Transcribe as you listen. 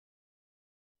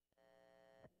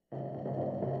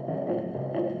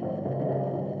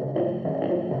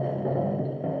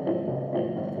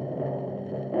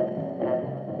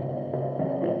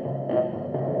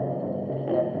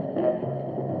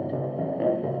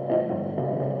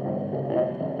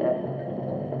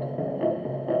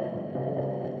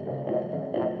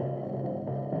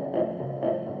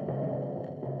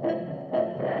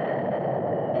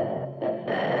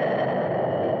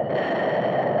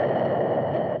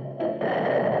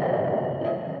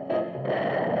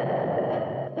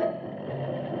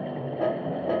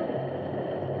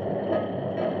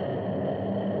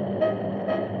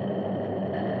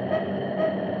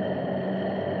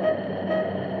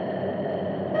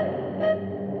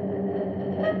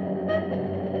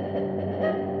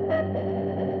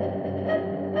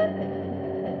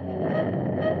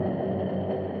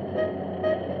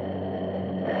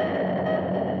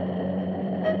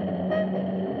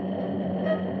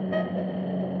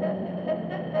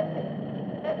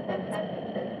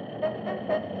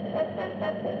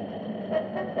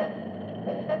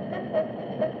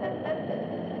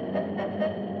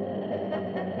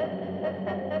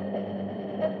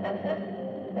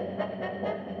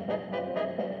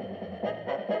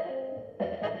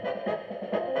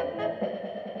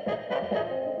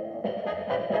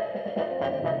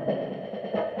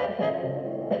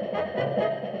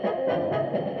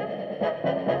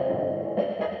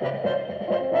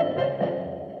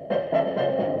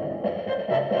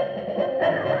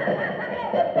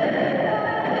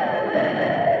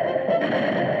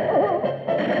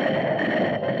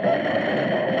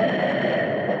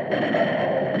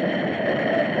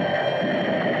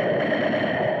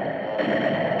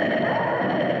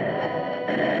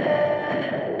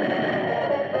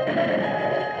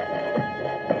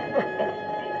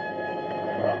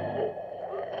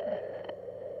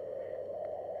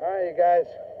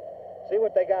See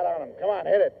what they got on them. Come on,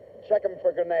 hit it. Check them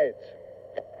for grenades.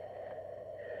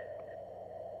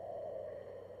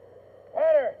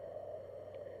 Potter!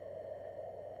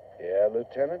 Yeah,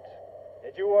 Lieutenant?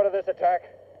 Did you order this attack?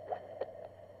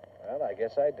 Well, I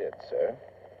guess I did, sir.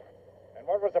 And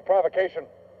what was the provocation?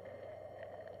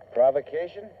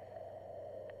 Provocation?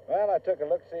 Well, I took a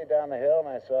look-see down the hill, and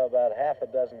I saw about half a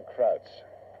dozen Krauts.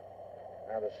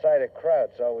 Now, the sight of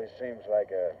Krauts always seems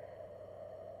like a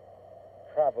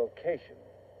provocation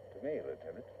to me,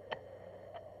 Lieutenant.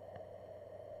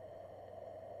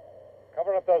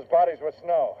 Cover up those bodies with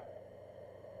snow.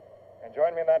 And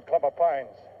join me in that clump of pines.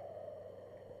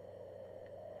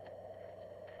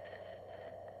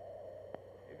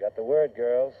 You got the word,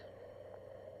 girls.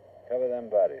 Cover them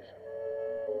bodies.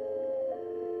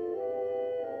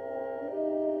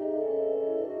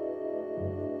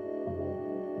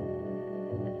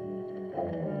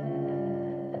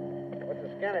 What's the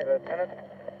skinny, Lieutenant?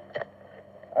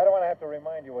 I don't want to have to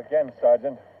remind you again,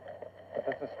 Sergeant, but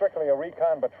this is strictly a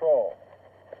recon patrol.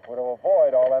 We're to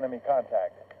avoid all enemy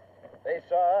contact. They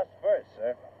saw us first,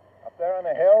 sir. Up there on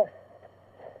the hill?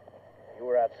 You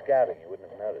were out scouting. You wouldn't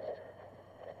have noticed.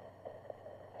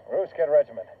 Rooskit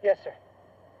Regiment. Yes, sir.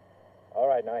 All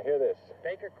right, now hear this.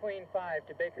 Baker Queen 5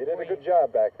 to Baker You Queen. did a good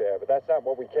job back there, but that's not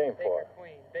what we came for.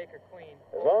 Baker Queen.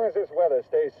 As long as this weather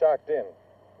stays socked in,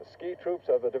 the ski troops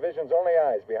are the division's only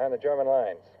eyes behind the German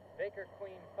lines. Baker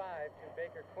Queen 5 to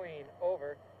Baker Queen,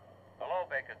 over. Hello,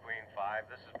 Baker Queen 5.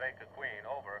 This is Baker Queen,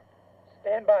 over.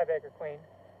 Stand by, Baker Queen.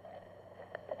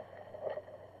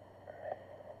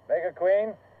 Baker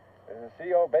Queen, this is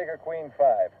CO Baker Queen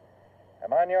 5.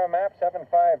 I'm on your map,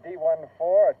 75D14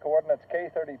 at coordinates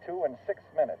K32 in 6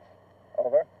 minutes.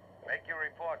 Over. Make your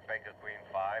report, Baker Queen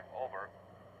 5, over.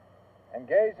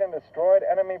 Engaged in destroyed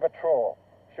enemy patrol.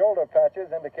 Shoulder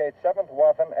patches indicate 7th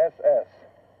Waffen SS.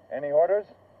 Any orders?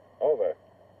 Over.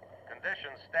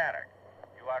 Conditions static.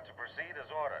 You are to proceed as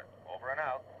ordered. Over and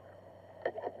out.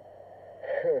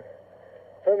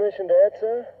 Permission to add,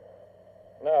 sir?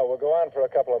 No, we'll go on for a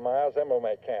couple of miles, then we'll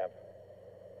make camp.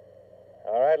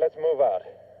 All right, let's move out.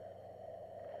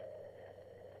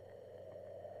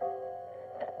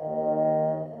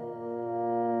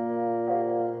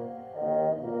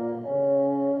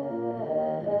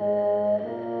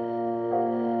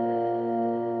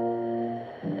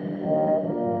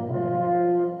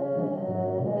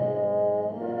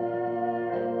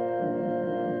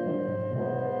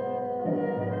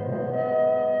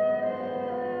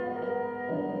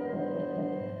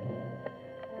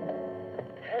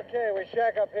 Okay, we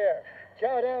shack up here.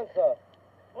 Chow down, sir.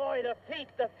 Boy, the feet.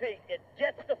 It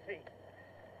gets the feet.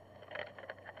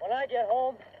 When I get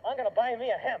home, I'm going to buy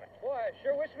me a hammock. Boy, I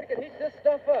sure wish we could heat this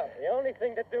stuff up. The only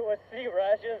thing to do with sea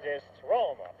rations is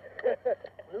throw 'em up.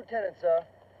 Lieutenant, sir,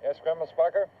 Yes, Colonel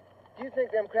Sparker? do you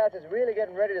think them Krauts is really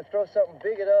getting ready to throw something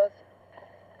big at us?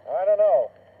 I don't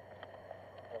know.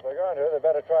 If they're going to, they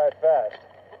better try it fast.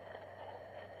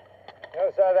 The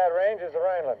other side of that range is the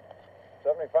Rhineland.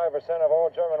 75% of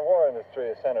all German war industry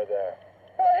is centered there.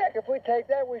 Well, heck, if we take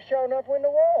that, we sure enough win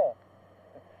the war.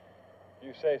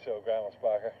 You say so, Colonel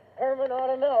Sparker. Herman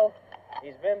ought to know.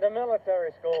 He's been to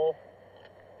military school.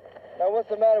 Now, what's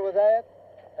the matter with that?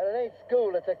 And it ain't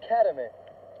school, it's academy.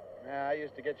 Yeah, I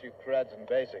used to get you creds in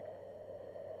basic.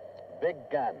 Big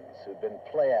guns who'd been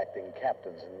play-acting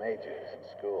captains and majors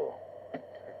in school.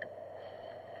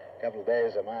 A couple of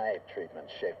days of my treatment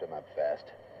shaped them up fast.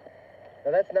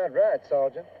 Now, that's not right,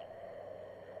 Sergeant.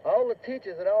 All the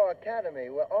teachers at our academy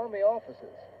were Army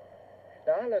officers.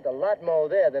 Now, I learned a lot more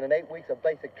there than in 8 weeks of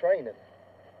basic training.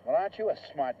 Well, aren't you a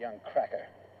smart young cracker?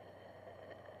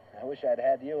 I wish I'd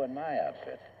had you in my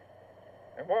outfit.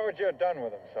 And what would you have done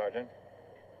with them, Sergeant?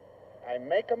 I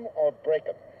make 'em or break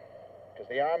 'em, because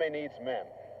the Army needs men.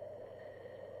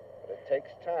 But it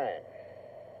takes time.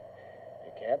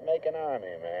 You can't make an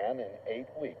Army man in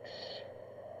 8 weeks.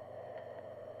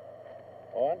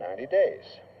 Or 90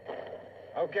 days.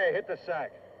 Okay, hit the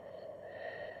sack.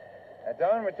 At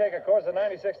dawn, we take a course of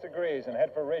 96 degrees and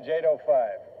head for Ridge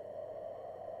 805.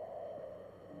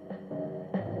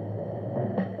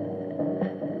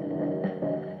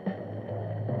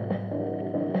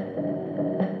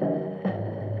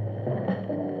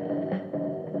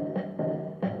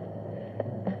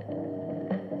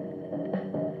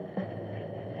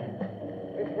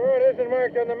 This road isn't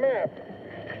marked on the map.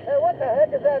 Hey, what the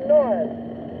heck is that noise?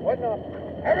 What now?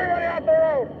 Everybody out the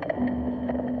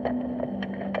road!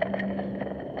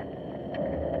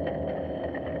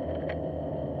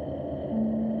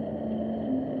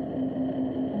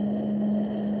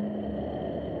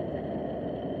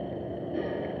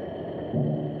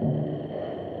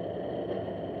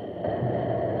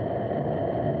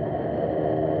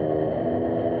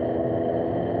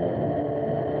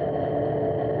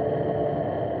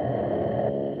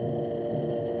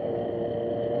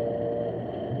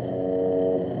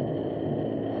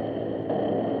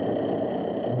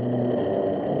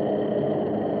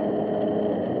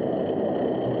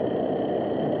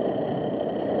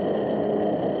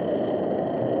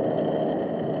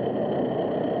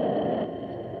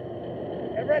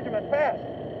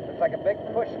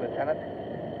 push, Lieutenant.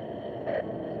 It's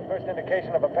the first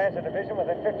indication of a Panzer division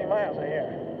within 50 miles of here.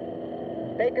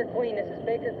 Baker Queen, this is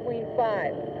Baker Queen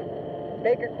 5.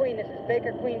 Baker Queen, this is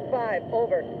Baker Queen 5.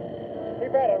 Over. Too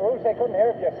bad, Ruse, they couldn't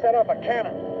hear if you set off a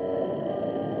cannon.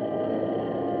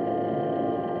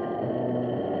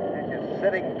 And you're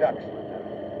sitting ducks,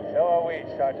 Lieutenant. So are we,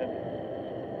 Sergeant.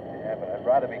 Yeah, but I'd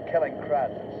rather be killing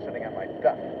crowds than sitting on my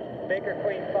duff. Baker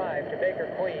Queen 5 to Baker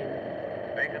Queen.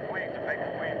 Baker Queen to Baker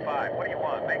Queen 5. What do you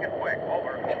want? Make it quick.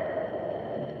 Over.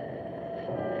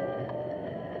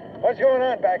 What's going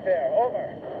on back there?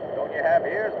 Over. Don't you have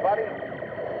ears, buddy?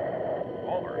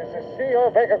 Over. This is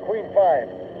CO Baker Queen 5.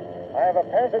 I have a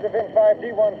Panzer Division 5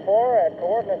 D-14 at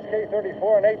coordinates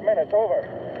K-34 in 8 minutes. Over.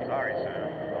 Sorry, sir.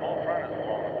 The whole front is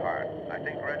blown apart. I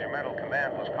think regimental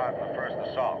command was caught in the first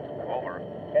assault. Over.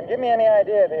 Can give me any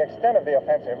idea of the extent of the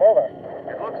offensive. Over.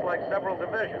 It looks like several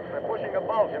divisions. They're pushing a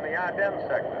bulge in the Ardennes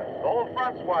sector. The whole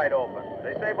front's wide open.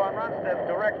 They say von Rundstedt's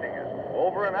directing it.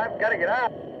 Over, and I've got to get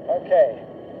out. Okay.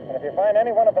 And if you find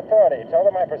anyone of authority, tell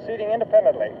them I'm proceeding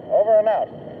independently. Over and out.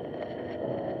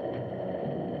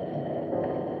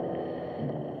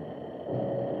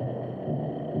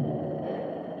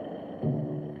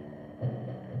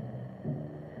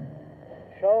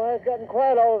 Show has gotten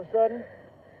quiet all of a sudden.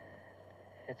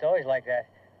 It's always like that.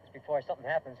 Just before something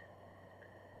happens.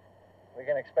 We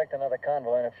can expect another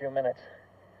convoy in a few minutes.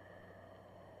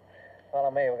 Follow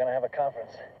me. We're going to have a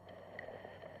conference.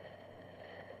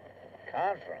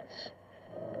 Conference?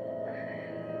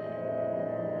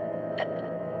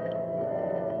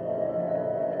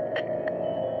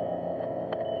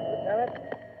 Lieutenant,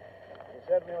 you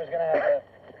said we was going to have a...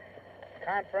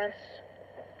 Conference?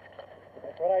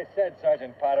 That's what I said,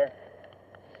 Sergeant Potter.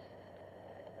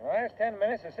 In the last 10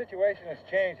 minutes, the situation has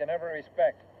changed in every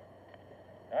respect.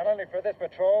 Not only for this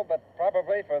patrol, but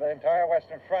probably for the entire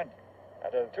Western Front. Now,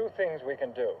 there are two things we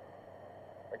can do.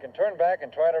 We can turn back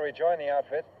and try to rejoin the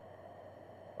outfit,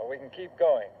 or we can keep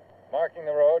going, marking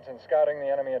the roads and scouting the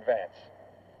enemy advance.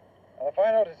 Now, the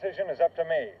final decision is up to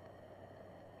me.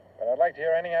 But I'd like to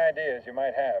hear any ideas you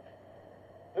might have.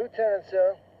 Lieutenant,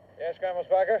 sir, Yes,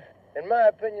 Gramelsbacher? in my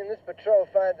opinion, this patrol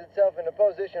finds itself in a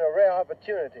position of rare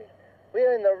opportunity. We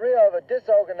are in the rear of a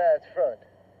disorganized front.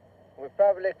 We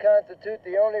probably constitute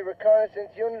the only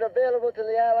reconnaissance unit available to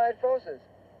the Allied forces.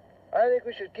 I think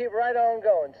we should keep right on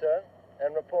going, sir,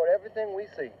 and report everything we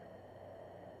see.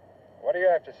 What do you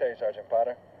have to say, Sergeant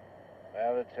Potter?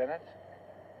 Well, Lieutenant,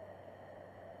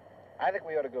 I think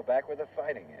we ought to go back where the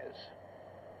fighting is.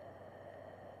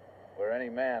 Where any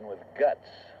man with guts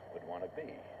would want to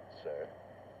be, sir.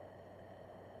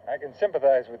 I can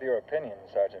sympathize with your opinion,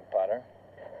 Sergeant Potter.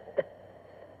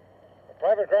 But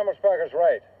Private Gramelsbacher's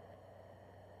right.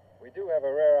 We do have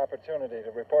a rare opportunity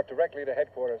to report directly to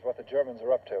headquarters what the Germans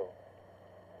are up to.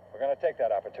 We're going to take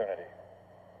that opportunity.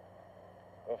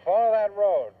 We'll follow that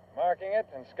road, marking it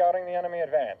and scouting the enemy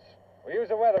advance. We'll use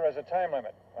the weather as a time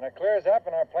limit. When it clears up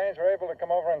and our planes are able to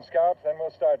come over and scout, then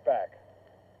we'll start back.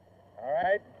 All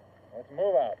right? Let's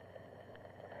move out.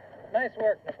 Nice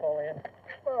work, Napoleon.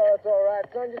 Oh, it's all right,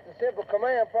 son. Just a simple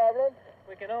command problem.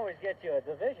 We can always get you a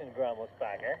division,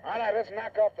 Gramelsbacher. All right, let's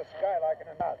knock off the skylark in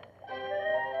a nut.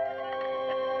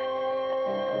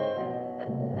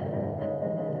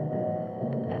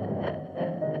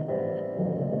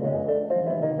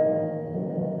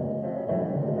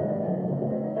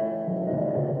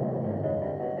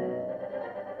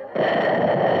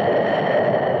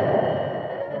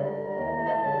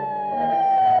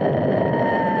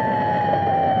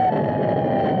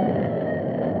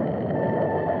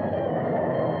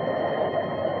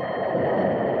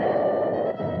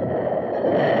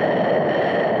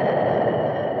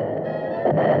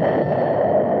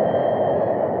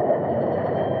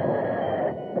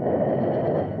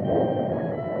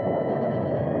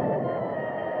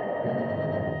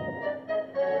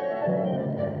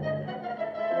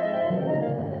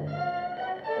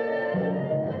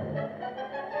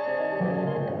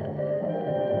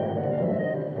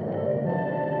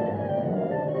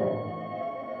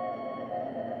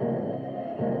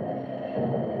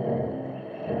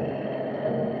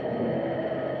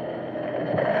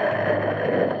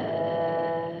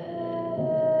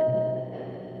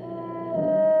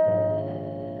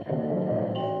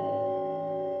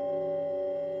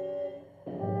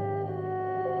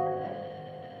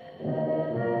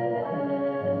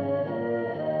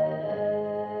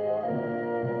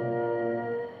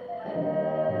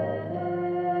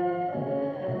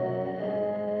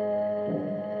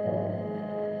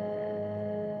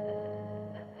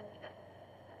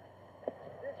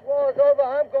 War's over,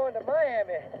 I'm going to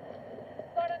Miami.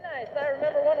 Sort of nice. I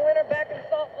remember one winter back in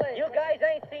Salt Lake. You guys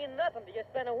ain't seen nothing till you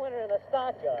spend spend a winter in the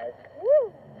stockyards.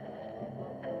 Woo!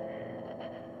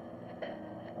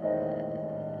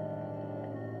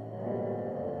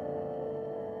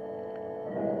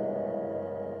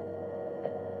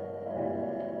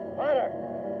 Hunter!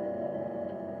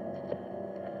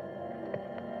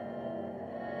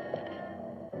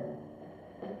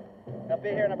 They'll be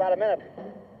here in about a minute.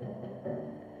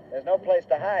 There's no place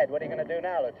to hide. What are you going to do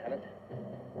now, Lieutenant?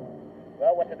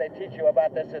 Well, what did they teach you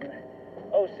about this in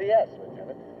OCS,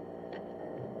 Lieutenant?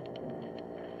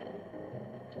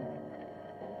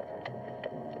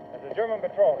 There's a German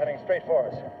patrol heading straight for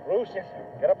us. Roos,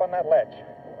 get up on that ledge.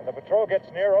 When the patrol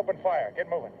gets near, open fire. Get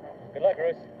moving. Good luck,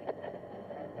 Roos.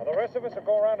 Now, the rest of us will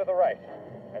go around to the right.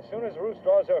 As soon as Roos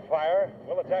draws her fire,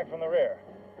 we'll attack from the rear.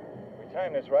 If we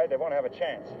time this right, they won't have a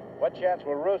chance. What chance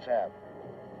will Roos have?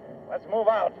 Let's move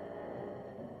out.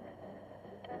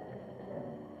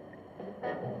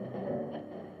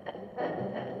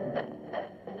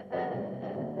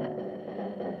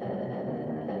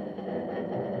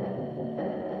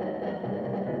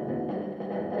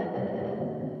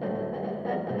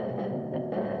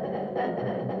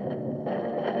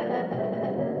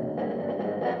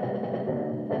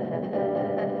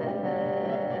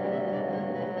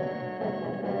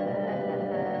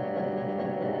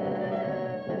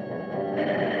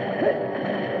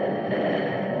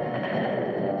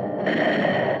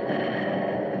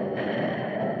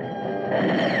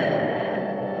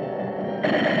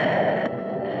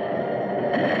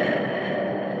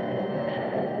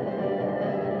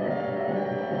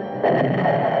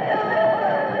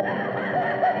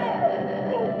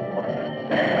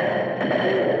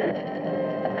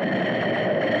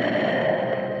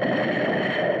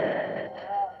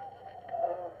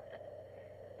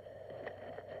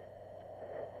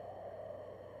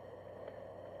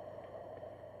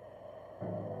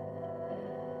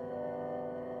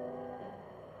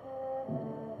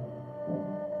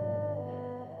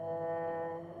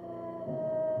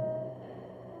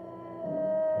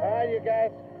 All right, you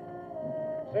guys.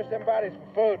 Search them bodies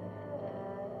for food.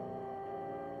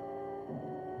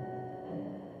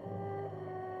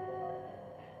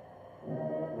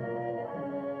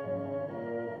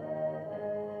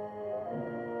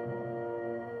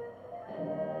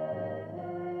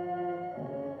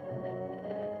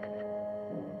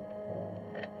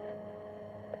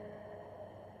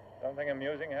 Something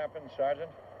amusing happened,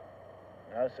 Sergeant?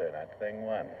 No, sir, not thing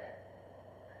one.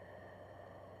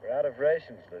 We're out of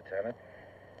rations, Lieutenant.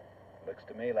 Looks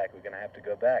to me like we're going to have to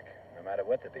go back, no matter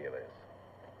what the deal is.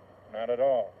 Not at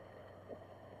all.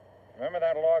 Remember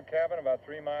that log cabin about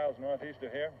 3 miles northeast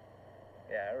of here?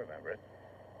 Yeah, I remember it.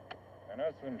 I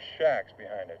noticed some shacks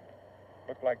behind it.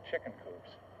 Looked like chicken coops.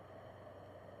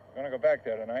 We're going to go back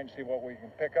there tonight and see what we can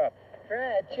pick up.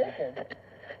 Fried chicken?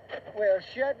 Well,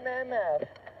 shut my mouth.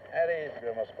 At ease,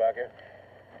 Grimmelsbacher.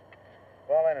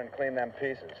 Fall in and clean them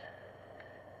pieces.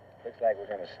 Looks like we're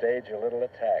going to stage a little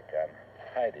attack on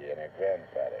Heidi and her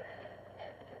grandfather.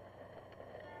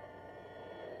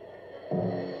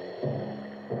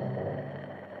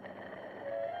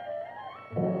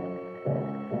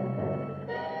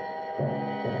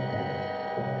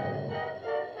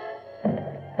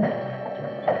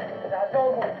 Now,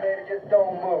 don't move, baby. Just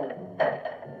don't move.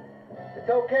 It's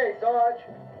okay, Sarge.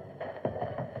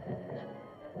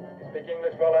 You speak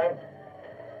English, Fräulein?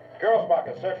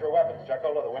 Girlsbacher, search your weapons. Check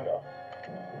all of the window.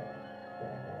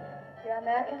 You're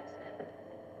Americans?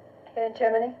 Here in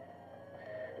Germany?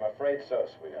 I'm afraid so,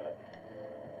 sweetheart.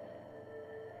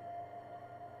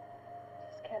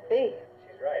 This can't be.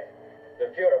 She's right. The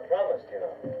Fuhrer promised, you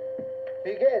know.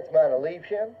 Wie geht's, meine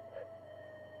Liebchen?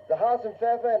 The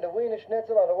Hassenpfeffer and the Wiener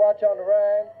Schnitzel on the watch on the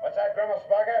Rhine? What's that,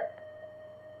 Grimmelsbacher?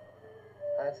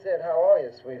 I said, how are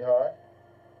you, sweetheart?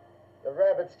 The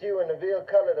rabbit stew and the veal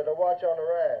cutlet at the watch on the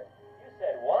Rhine. You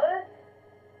said what?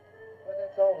 Well,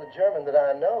 that's all the German that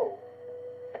I know.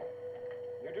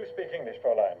 You do speak English,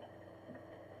 Fräulein.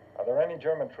 Are there any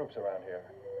German troops around here?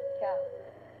 Ja.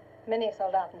 Many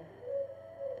Soldaten.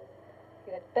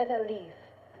 You had better leave.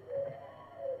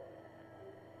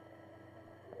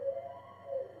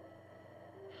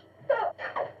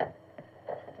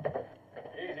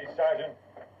 Easy, Sergeant.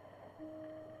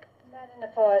 Not in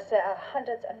the forest, there are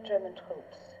hundreds of German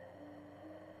troops.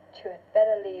 You had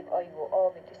better leave or you will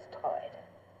all be destroyed.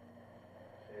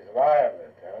 She's lying,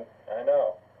 Lieutenant. I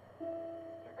know.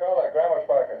 Nicola,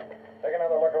 Grimmelsbacher, take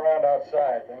another look around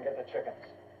outside, then get the chickens.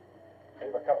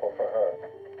 Leave a couple for her.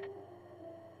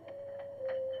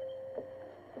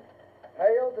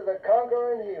 Hail to the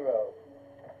conquering hero.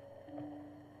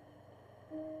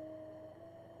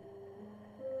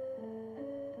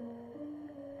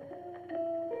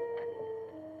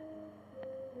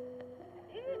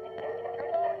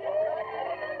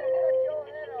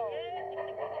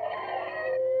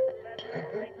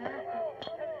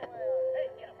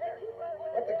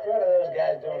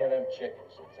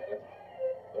 chickens, Lieutenant.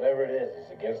 Whatever it is,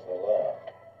 it's against the law.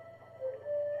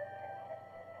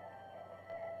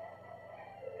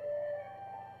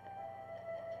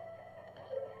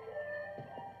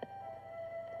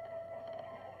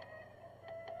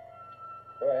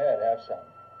 Go ahead, have some.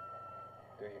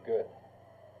 Do you good.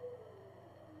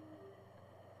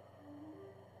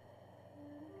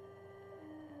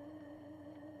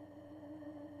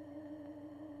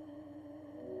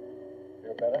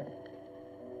 Feel better?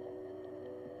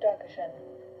 Dankeschön.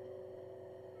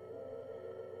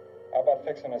 How about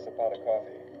fixing us a pot of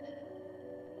coffee?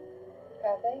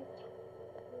 Coffee?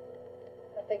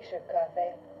 I'll fix your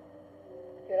coffee.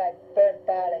 You like burnt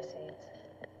barley seeds.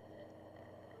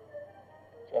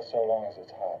 Just so long as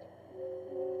it's hot.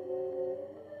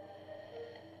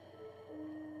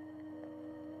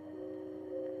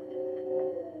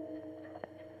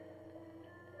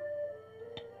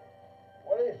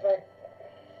 What do you think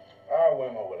our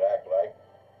women would act like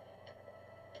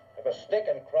if a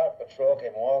stinking crop patrol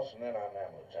came waltzing in on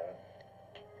them, Lieutenant?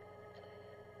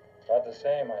 About the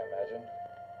same, I imagine.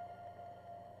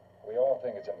 We all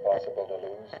think it's impossible to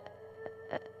lose.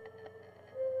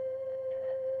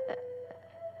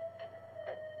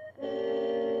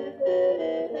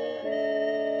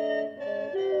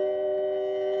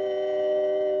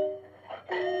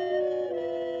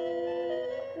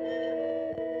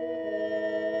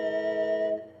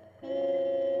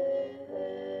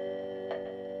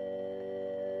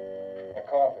 A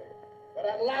coffee. But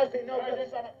that lousy no-good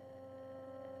son of...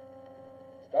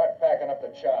 Start packing up the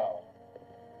chow.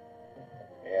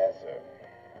 Yes, sir.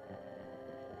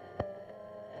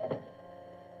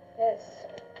 Yes.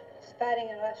 It's fighting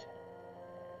in Russia.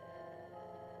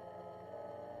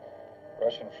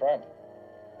 Russian front.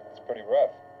 It's pretty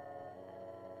rough.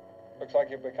 Looks like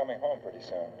you'll be coming home pretty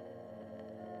soon.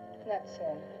 Not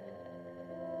soon.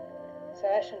 The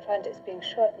Russian front is being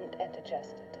shortened and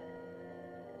adjusted.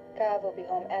 Karl will be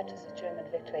home after the German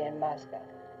victory in Moscow.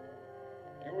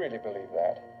 You really believe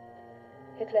that?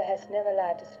 Hitler has never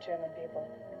lied to the German people.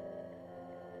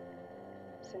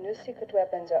 The new secret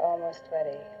weapons are almost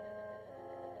ready.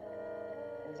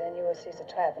 And then you will see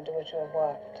the trap into which you have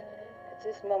walked. At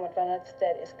this moment,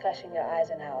 Ronaldstedt is crushing your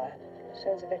Eisenhower.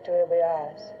 Soon the victory will be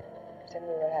ours. Then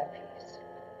we will have peace.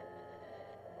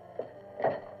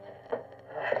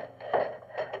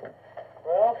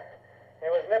 Well, it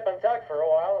was nip and tuck for a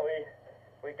while.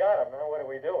 We got him. Now what do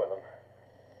we do with him?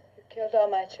 You killed all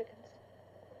my chickens.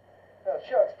 Oh,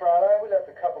 shucks, Fraulein. We left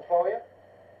a couple for you.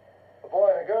 A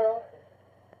boy and a girl.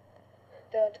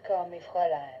 Don't call me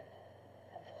Fräulein.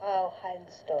 I'm Frau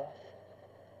Heinsdorf.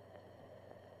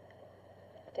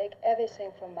 Take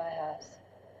everything from my house.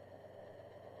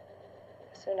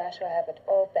 Soon I shall have it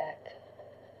all back.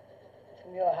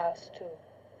 From your house, too.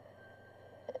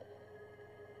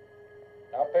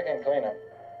 Now pick and clean them.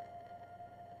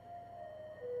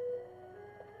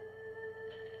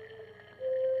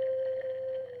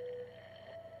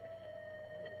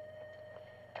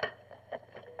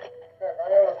 Heck, I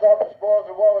never thought the spoils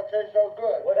of war would taste so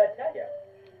good. What'd I tell you?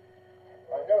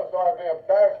 I never thought I'd be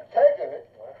embarrassed to taking it.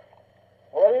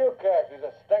 What do you care? She's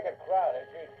a stinking crowd, ain't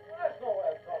she? That's no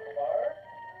way to talk about her.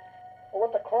 Well,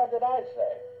 what the crud did I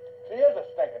say? She is a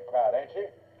stinking crowd, ain't she?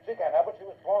 She can't help it. She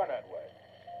was born that way.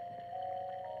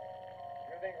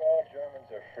 You think all Germans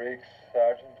are freaks,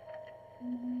 Sergeant?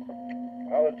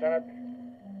 Well, Lieutenant,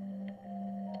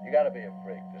 you gotta be a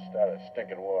freak to start a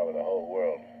stinking war with the whole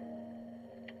world.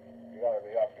 You gotta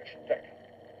be off your stick.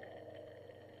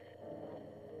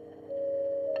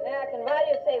 American, why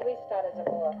do you say we started the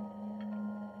war?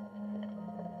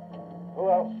 Who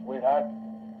else, sweetheart?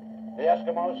 The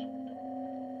Eskimos?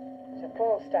 The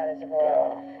Poles started the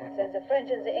war. Then the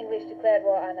French and the English declared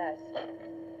war on us.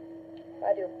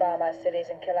 Why do you bomb our cities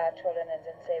and kill our children and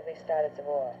then say we started the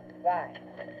war? Why?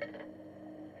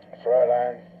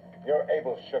 Fräulein, you're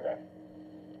Abel's sugar.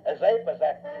 As ape as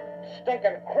that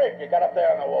stinking creep you got up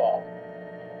there on the wall.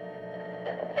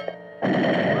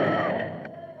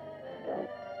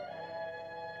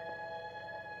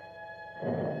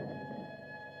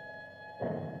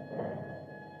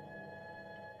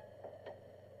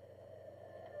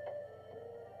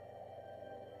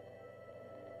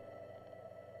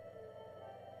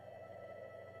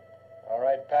 All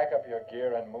right, pack up your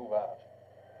gear and move out.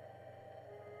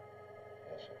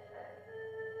 Yes, sir.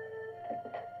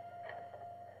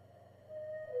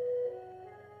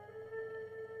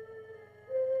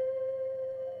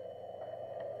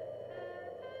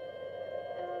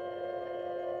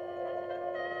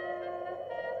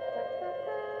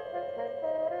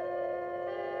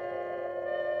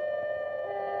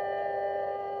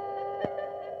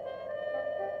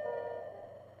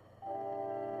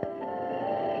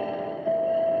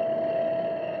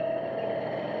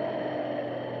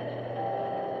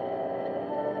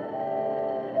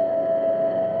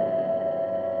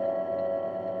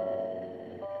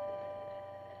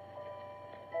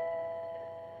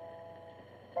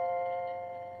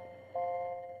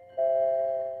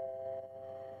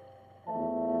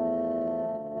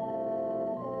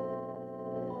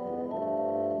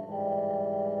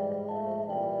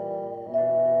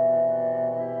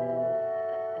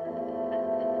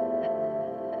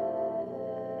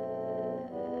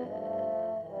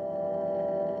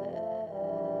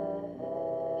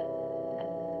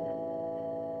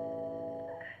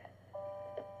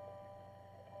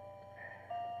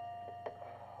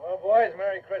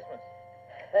 Merry Christmas.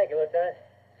 Thank you, Lieutenant.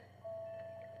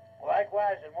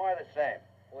 Likewise and more the same.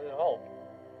 We'll hope.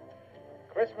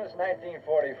 Christmas 1944.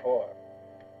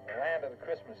 The land of the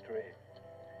Christmas tree.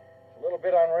 It's a little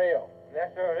bit unreal.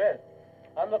 That sure it is.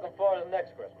 I'm looking forward to the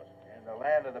next Christmas. In the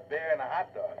land of the beer and the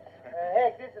hot dogs.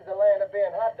 Heck, this is the land of beer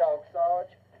and hot dogs, Sarge.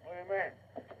 What do you mean?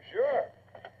 Sure.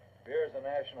 Beer's a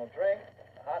national drink.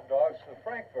 Hot dogs the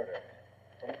Frankfurter.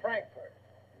 From Frankfurt.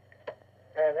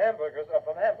 And hamburgers are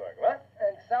from Hamburg, what?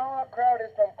 And sauerkraut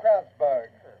is from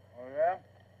Krautsburg. Oh, yeah?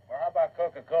 Well, how about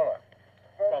Coca-Cola?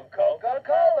 From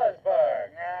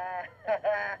Coca-Colasburg.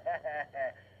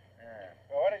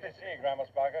 Well, what did you see, Grandma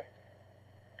Sparker?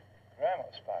 Grandma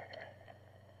Sparker.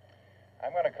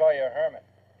 I'm going to call you Herman.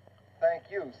 Thank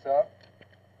you, sir.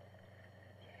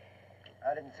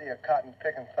 I didn't see a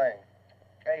cotton-picking thing.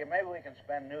 Hey, maybe we can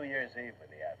spend New Year's Eve with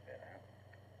the outfit, huh?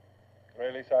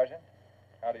 Really, Sergeant?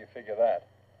 How do you figure that?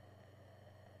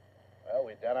 Well,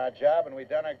 we've done our job and we've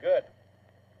done our good.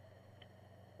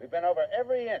 We've been over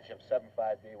every inch of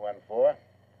 75D14.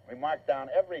 We marked down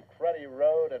every cruddy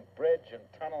road and bridge and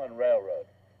tunnel and railroad.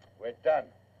 We're done.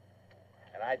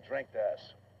 And I drink to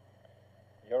us.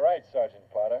 You're right, Sergeant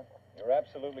Potter. You're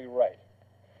absolutely right.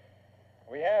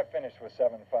 We have finished with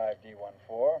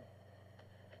 75D14.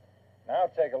 Now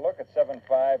take a look at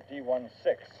 75D16.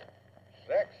 6?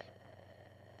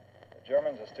 The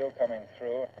Germans are still coming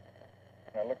through,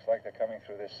 and it looks like they're coming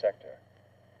through this sector.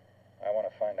 I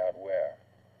want to find out where.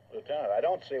 Lieutenant, I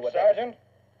don't see what... Sergeant,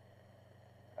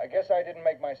 I guess I didn't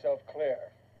make myself clear.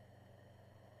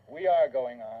 We are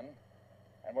going on,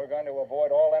 and we're going to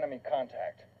avoid all enemy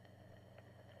contact.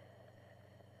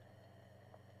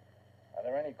 Are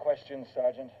there any questions,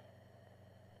 Sergeant?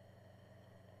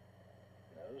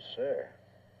 No, sir.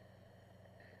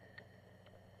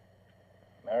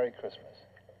 Merry Christmas.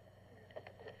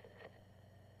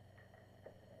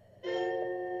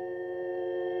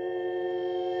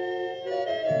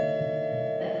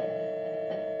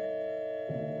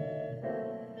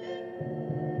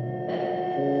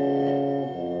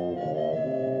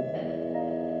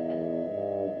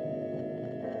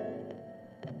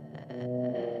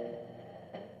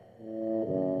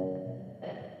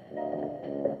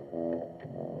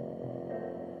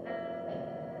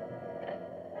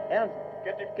 Ernst,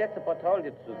 get die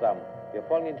Patrouille zusammen. Wir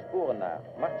folgen den Spuren nach.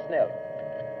 Macht schnell.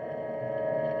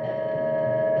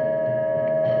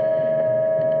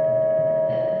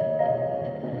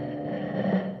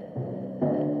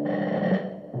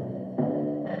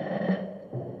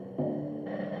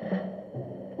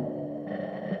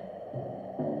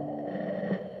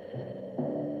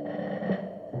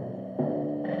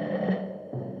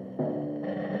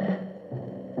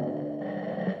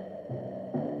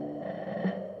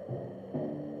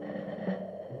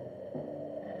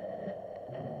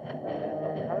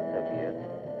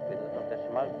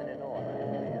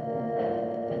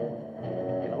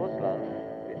 In Russland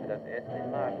wird dir das Essen in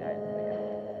den Magen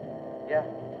einfrieren. Ja,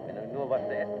 wenn du nur was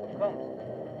zu essen bekommst.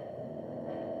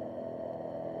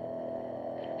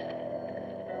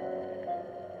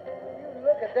 You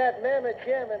look at that mammoth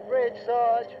German bridge,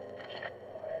 Sarge.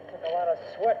 It took a lot of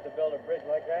sweat to build a bridge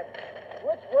like that.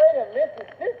 Which way to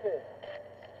Mississippi?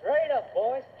 Straight up,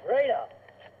 boys, straight up.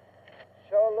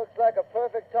 Sure looks like a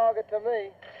perfect target to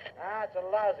me. Ah, it's a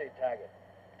lousy target.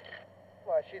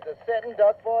 Why, she's a setting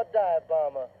duck for a dive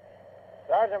bomber.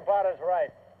 Sergeant Potter's right.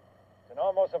 It's an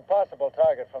almost impossible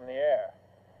target from the air.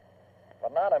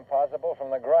 But not impossible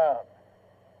from the ground.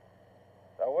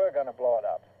 So we're going to blow it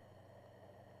up.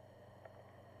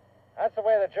 That's the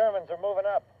way the Germans are moving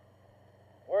up.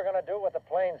 We're going to do what the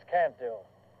planes can't do.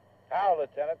 How,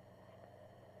 Lieutenant?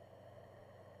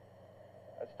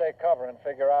 Let's take cover and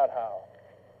figure out how.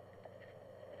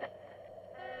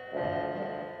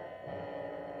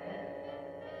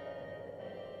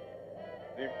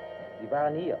 Sie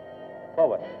waren hier.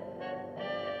 Forward.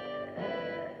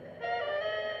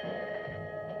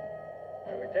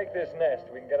 If we take this nest,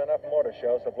 we can get enough mortar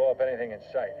shells to blow up anything in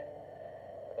sight.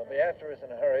 They'll be after us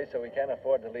in a hurry, so we can't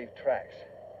afford to leave tracks.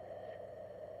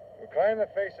 We'll climb the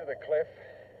face of the cliff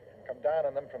and come down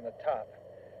on them from the top,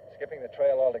 skipping the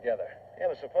trail altogether. Yeah,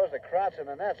 but suppose the Krauts and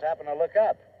the Nets happen to look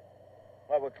up.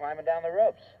 Well, we're climbing down the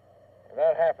ropes. If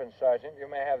that happens, Sergeant, you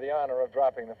may have the honor of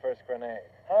dropping the first grenade.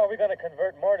 How are we going to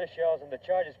convert mortar shells into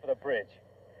charges for the bridge?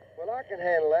 Well, I can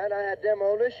handle that. I had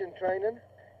demolition training.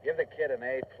 Give the kid an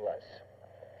A+.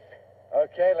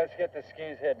 Okay, let's get the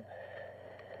skis hidden.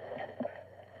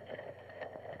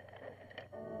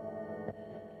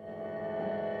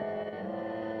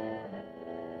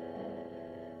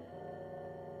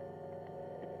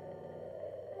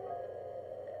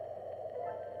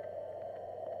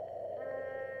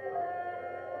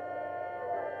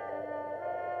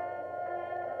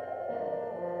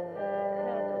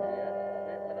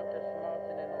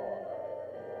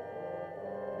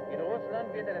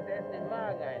 dann wird er das Essen in den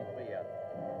Magen einfrieren.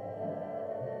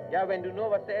 Ja, wenn du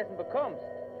nur was zu essen bekommst.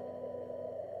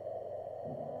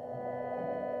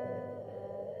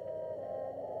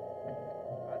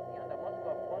 Als ich an der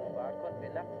Moskauer Front war, konnten wir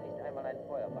nachts nicht einmal ein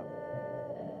Feuer machen.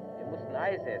 Wir mussten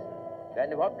Eis essen. Wir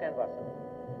hatten überhaupt kein Wasser.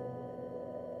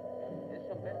 Es ist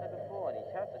schon besser gefroren.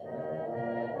 Ich hasse es. Es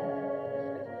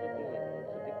ist zu gehen und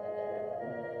zu dick zu schwimmen.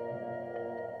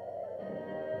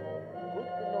 Gut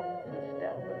genug zu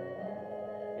sterben.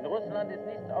 In Russland ist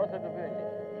nichts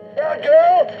außergewöhnlich. Yeah,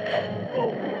 girl!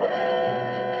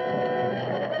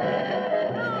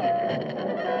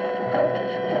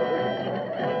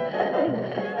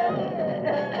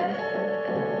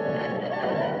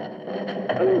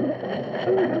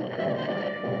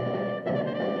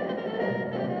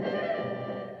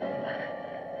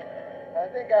 I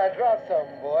think I dropped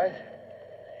something, boys.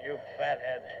 You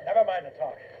fathead. Never mind the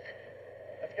talk.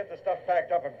 Let's get the stuff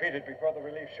packed up and beat it before the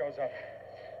relief shows up.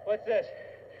 What's this?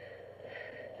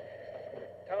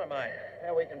 Tell him mine.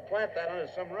 Yeah, we can plant that under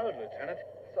some road, Lieutenant.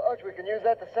 Sarge, we can use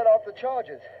that to set off the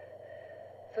charges.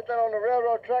 Sit down on the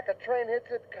railroad track, a train hits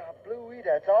it, kablooey,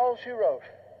 that's all she wrote.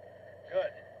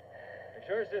 Good. Be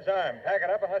sure it's disarmed. Pack it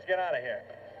up and let's get out of here.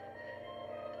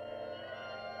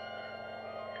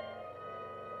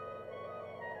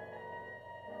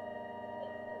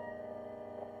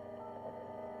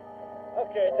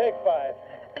 Okay, take 5.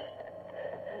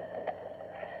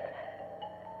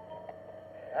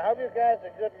 I hope you guys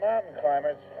are good mountain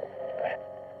climbers.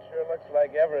 Sure looks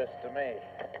like Everest to me.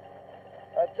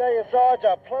 I tell you, Sarge,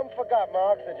 I plumb forgot my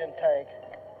oxygen tank.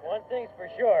 One thing's for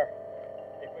sure.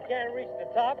 If we can't reach the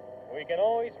top, we can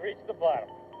always reach the bottom.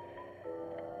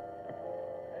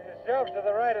 There's a shelf to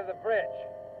the right of the bridge.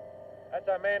 That's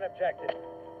our main objective.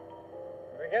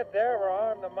 When we get there, we'll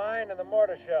arm the mine and the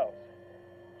mortar shells.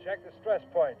 Check the stress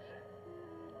points.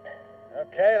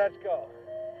 Okay, let's go.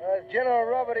 As General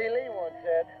Robert E. Lee once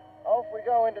said, off we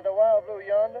go into the wild blue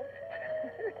yonder.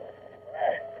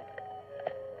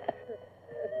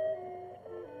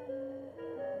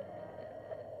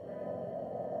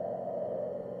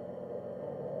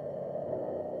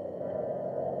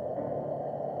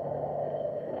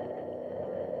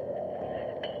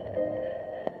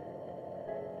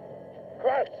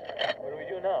 Cross! What do we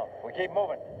do now? We keep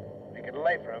moving. We can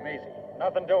lay for him easy.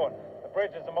 Nothing doing. The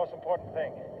bridge is the most important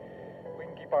thing. If we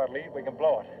can keep our lead, we can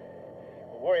blow it.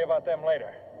 We'll worry about them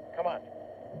later. Come on.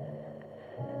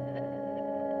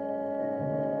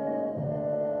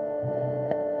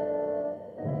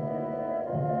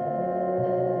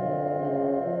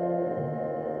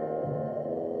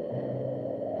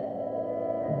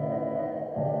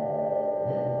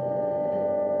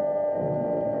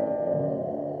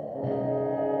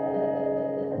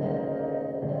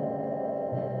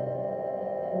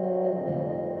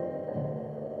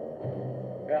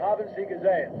 Wir haben sie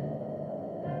gesehen.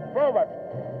 Robert!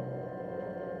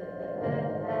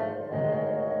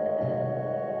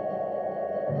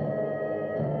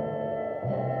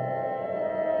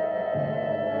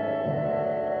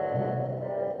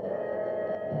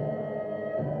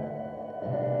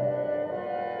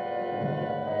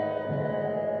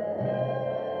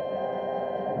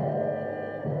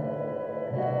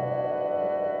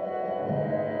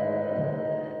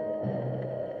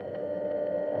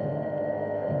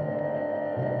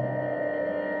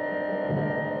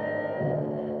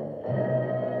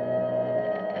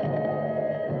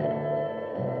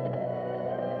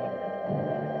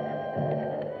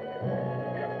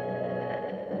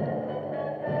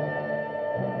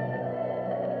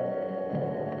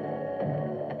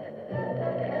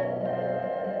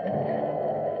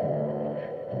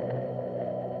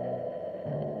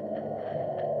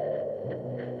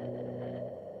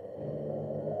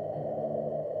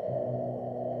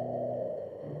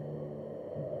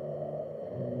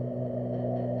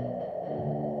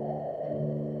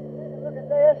 Look at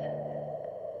this.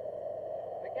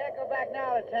 We can't go back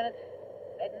now, Lieutenant.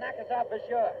 They'd knock us off for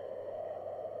sure.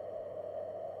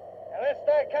 Now let's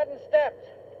start cutting steps.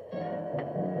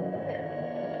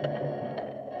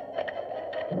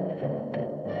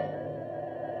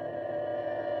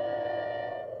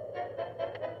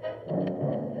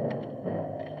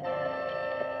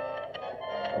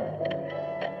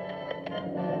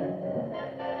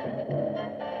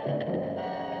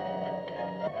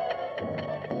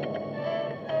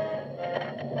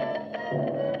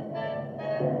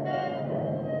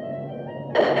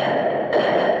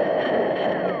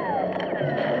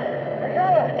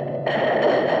 McCullough!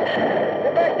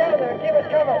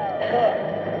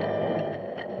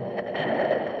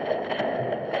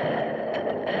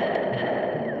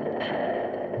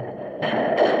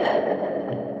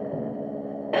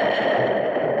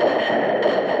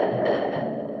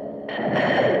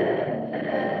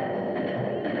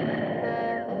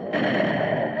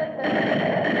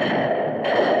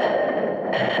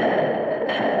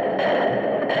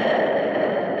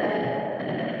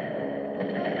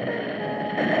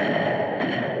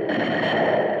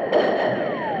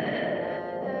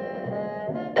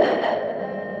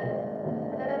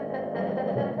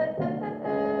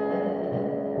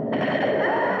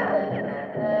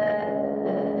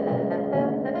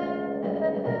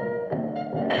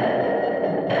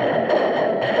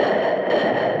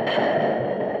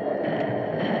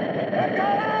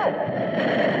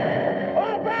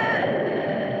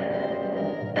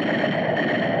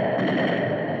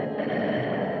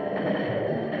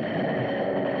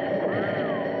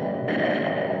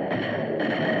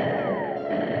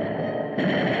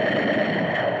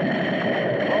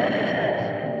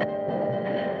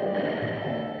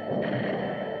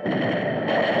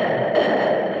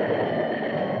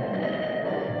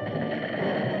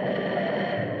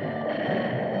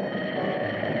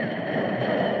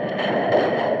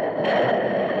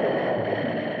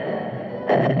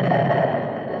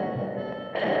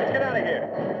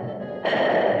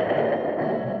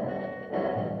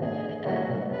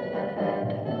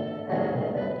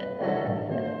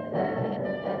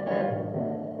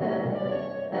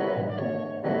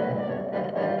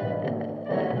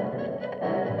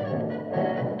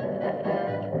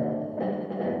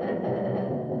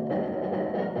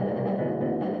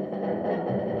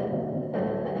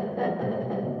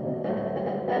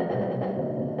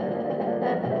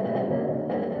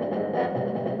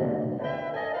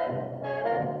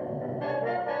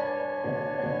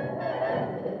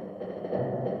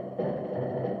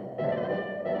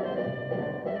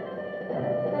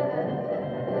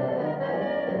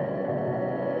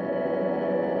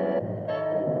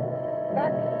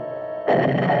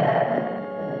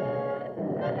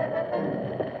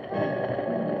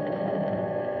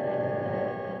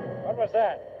 What was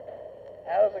that?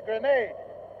 That was a grenade.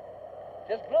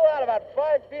 Just blew out about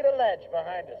 5 feet of ledge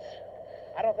behind us.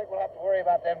 I don't think we'll have to worry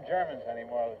about them Germans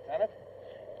anymore, Lieutenant.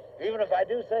 Even if I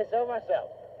do say so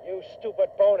myself. You stupid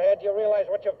bonehead, do you realize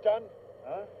what you've done?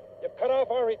 Huh? You've cut off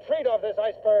our retreat off this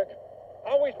iceberg.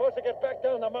 How are we supposed to get back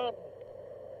down the mountain?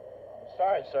 I'm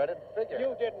sorry, sir. I didn't figure.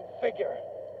 You didn't figure.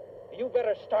 You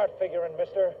better start figuring,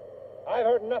 mister. I've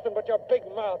heard nothing but your big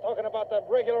mouth talking about the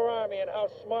regular army and how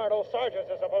smart old sergeants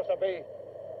are supposed to be.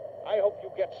 I hope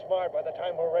you get smart by the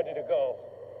time we're ready to go.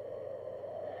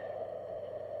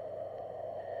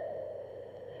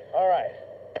 All right.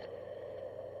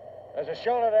 There's a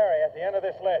sheltered area at the end of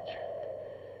this ledge.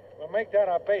 We'll make that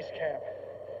our base camp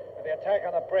for the attack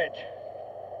on the bridge.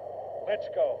 Let's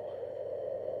go.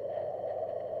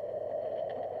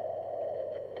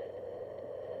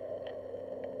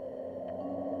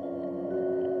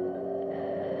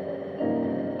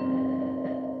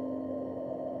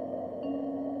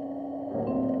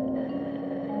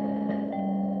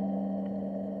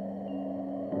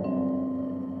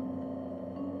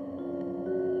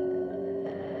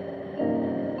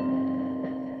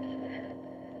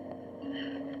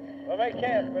 We'll make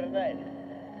camp for tonight.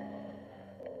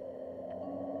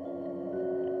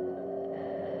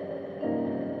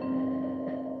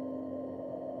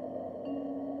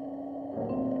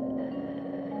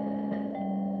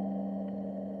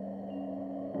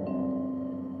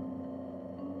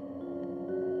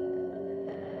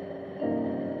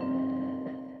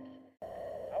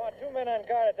 I want 2 men on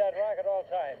guard at that rock at all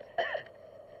times.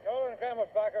 Joel and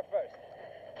Grammersbacher first.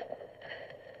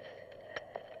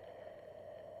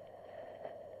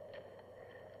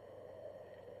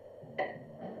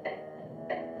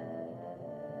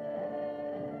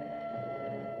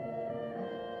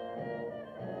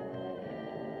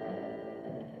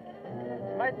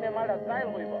 Schmeiß mir mal das Seil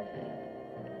rüber.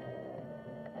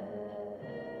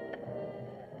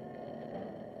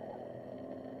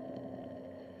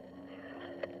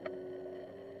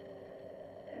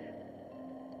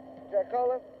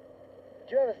 Dracula,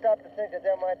 did you ever stop to think that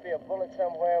there might be a bullet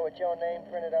somewhere with your name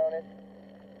printed on it?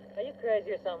 Are you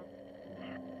crazy or something?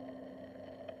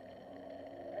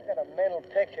 I got a mental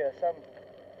picture of some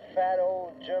fat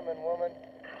old German woman,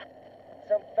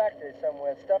 some factory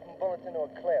somewhere, stuffing bullets into a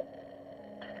clip.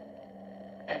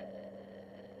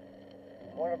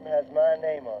 One of them has my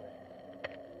name on it,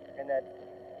 in that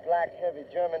black, heavy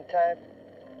German type.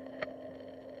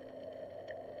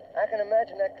 I can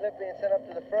imagine that clip being sent up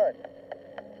to the front.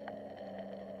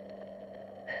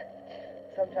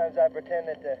 Sometimes I pretend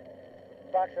that the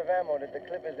box of ammo that the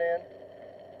clip is in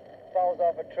falls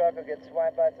off a truck or gets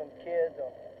swiped by some kids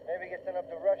or maybe gets sent up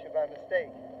to Russia by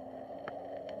mistake.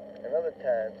 And other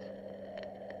times,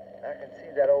 I can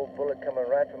see that old bullet coming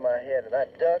right for my head and I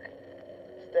duck,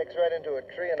 sticks right into a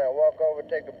tree, and I walk over,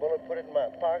 take the bullet, put it in my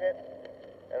pocket,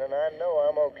 and then I know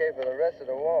I'm okay for the rest of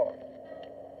the war.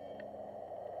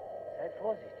 Sei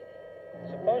vorsichtig.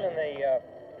 Supposing they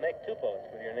make 2 bullets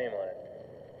with your name on it.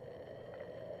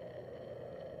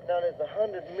 Now, there's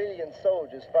 100 million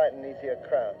soldiers fighting these here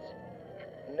crowds,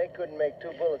 and they couldn't make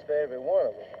 2 bullets for every one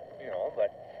of them. You know, but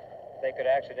they could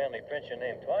accidentally print your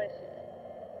name twice.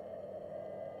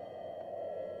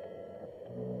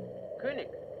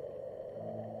 König.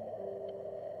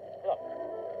 Look,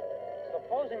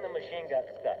 supposing the machine got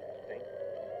stuck, see?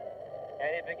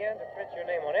 And it began to print your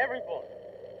name on every bullet.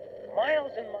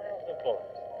 Miles and miles of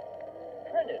bullets.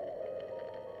 Printed.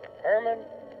 Herman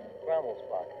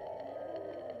Grommelsbach.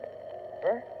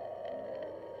 Huh?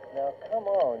 Now, come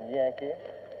on, Yankee.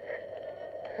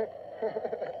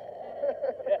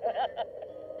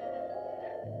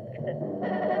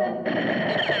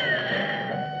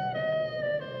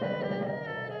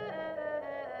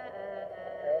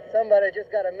 Somebody just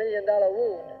got $1 million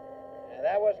wound. Yeah,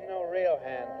 that wasn't no real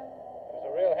hand. It was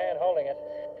a real hand holding it.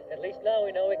 At least now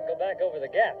we know we can go back over the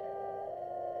gap.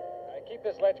 All right, keep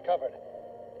this ledge covered.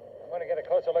 I'm going to get a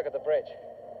closer look at the bridge.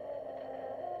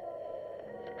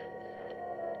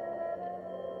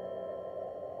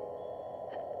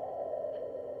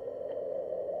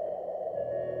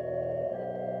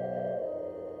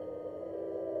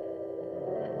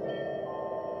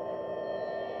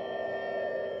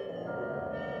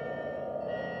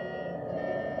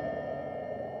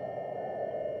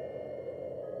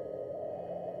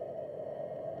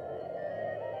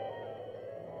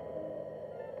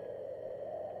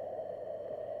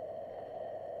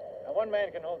 Now, one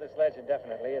man can hold this ledge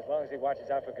indefinitely as long as he watches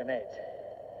out for grenades.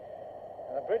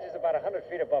 Now, the bridge is about 100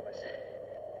 feet above us.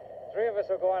 3 of us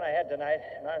will go on ahead tonight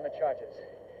and arm the charges.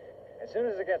 As soon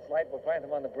as it gets light, we'll plant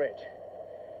them on the bridge.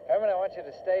 Herman, I want you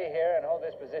to stay here and hold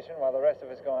this position while the rest of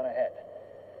us go on ahead.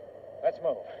 Let's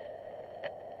move.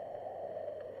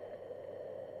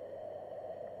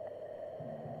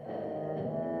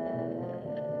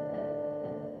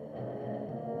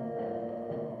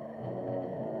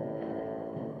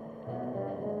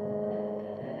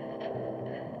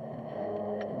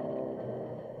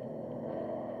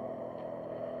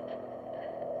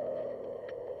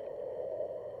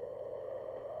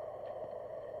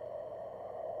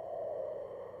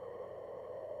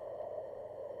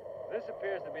 This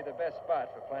appears to be the best spot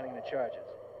for planting the charges.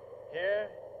 Here,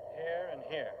 here, and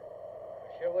here. I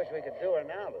sure wish we could do her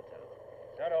now, Lieutenant.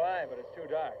 So do I, but it's too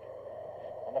dark.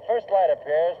 When the first light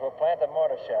appears, we'll plant the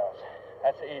mortar shells.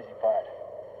 That's the easy part.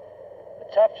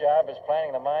 The tough job is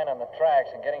planting the mine on the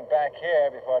tracks and getting back here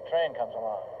before a train comes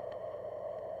along.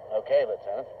 Okay,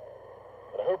 Lieutenant.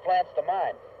 But who plants the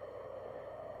mine?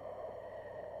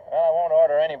 Well, I won't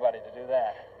order anybody to do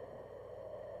that.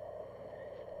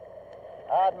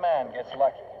 Odd man gets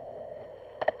lucky.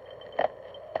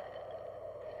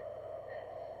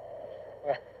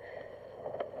 Well,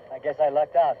 I guess I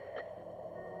lucked out.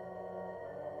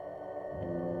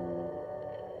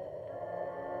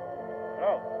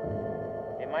 So,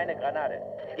 nimm meine Granate.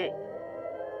 Geh.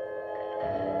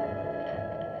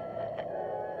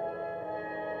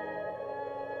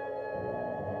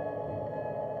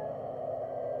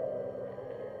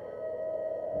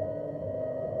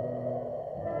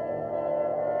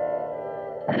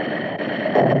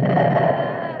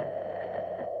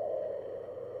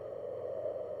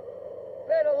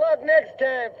 Better luck next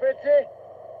time, Fritzy.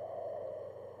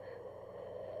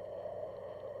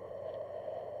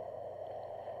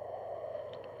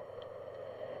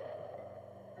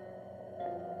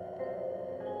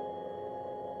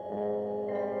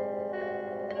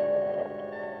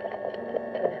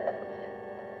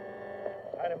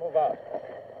 Time to move out.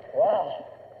 Wow.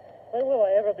 When will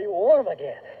I ever be warm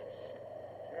again?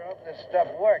 Sure hope this stuff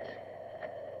works.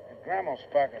 The Gramo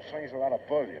sparker slings a lot of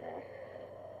bull, you know.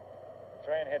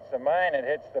 Train hits the mine, it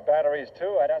hits the batteries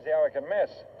too. I don't see how it can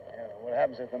miss. Yeah, what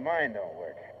happens if the mine don't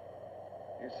work?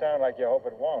 You sound like you hope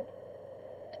it won't.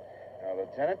 No,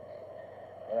 Lieutenant.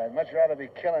 But I'd much rather be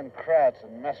killing Krauts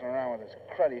than messing around with this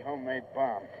cruddy homemade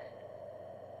bomb.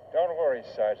 Don't worry,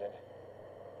 Sergeant.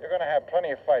 You're going to have plenty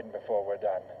of fighting before we're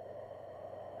done.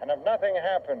 And if nothing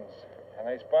happens and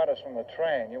they spot us from the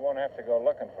train, you won't have to go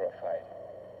looking for a fight.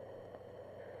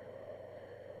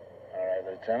 All right,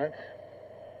 Lieutenant.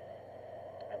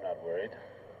 I'm not worried.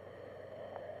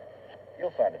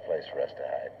 You'll find a place for us to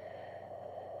hide.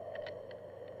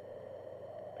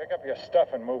 Pick up your stuff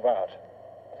and move out.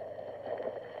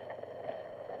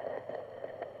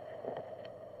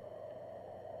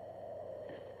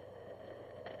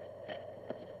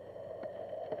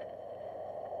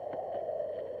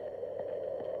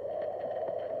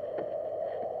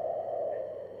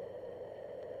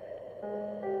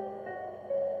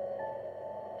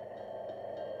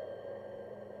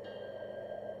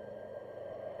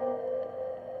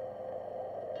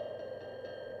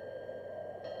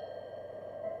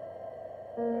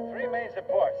 Three main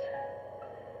supports.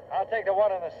 I'll take the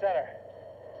one in the center.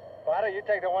 Potter, you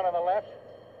take the one on the left.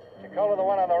 Nicola, the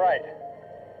one on the right.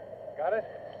 Got it?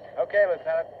 Okay,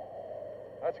 Lieutenant.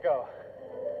 Let's go.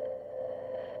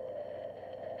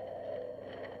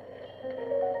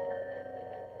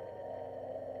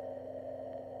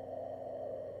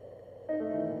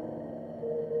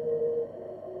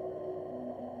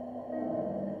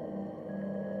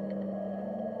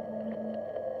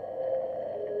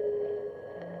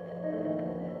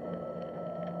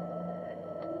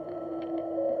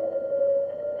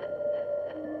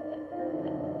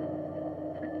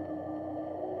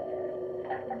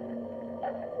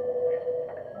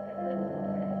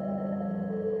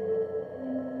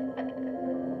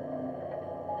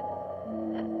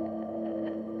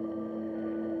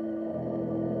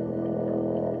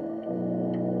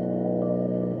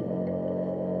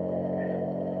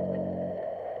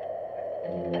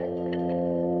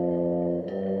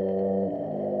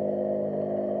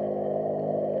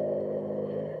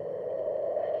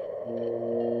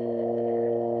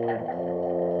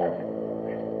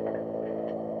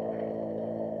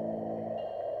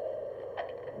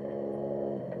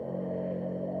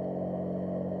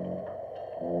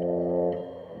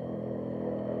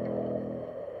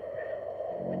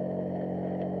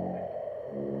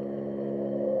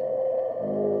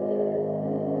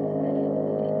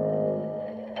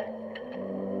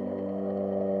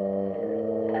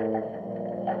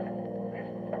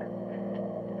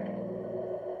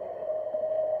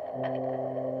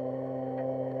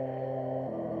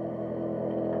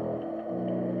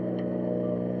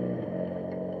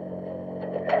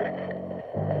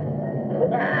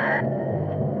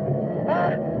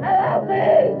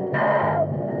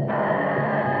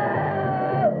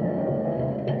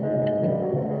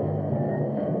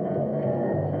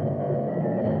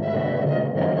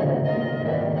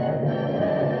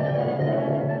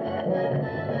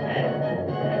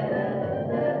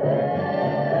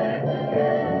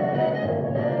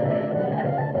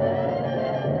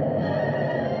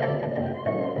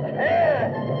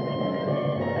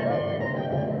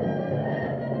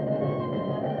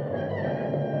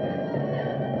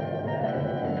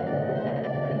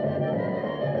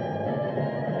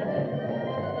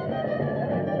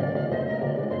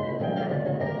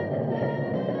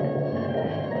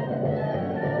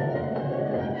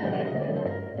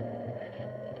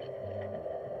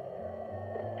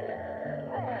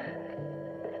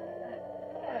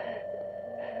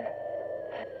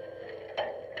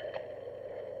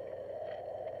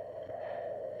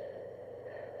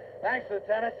 Thanks,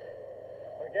 Lieutenant.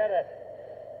 Forget it.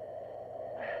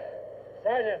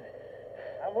 Sergeant,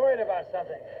 I'm worried about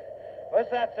something.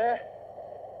 What's that, sir?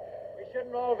 We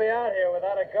shouldn't all be out here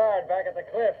without a guard back at the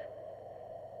cliff.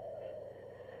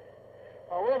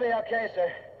 Oh, we'll be okay,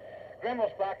 sir.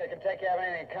 Grimblesbach can take care of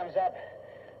anything that comes up.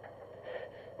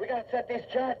 We gotta set these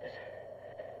charges.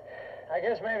 I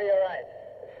guess maybe you're right.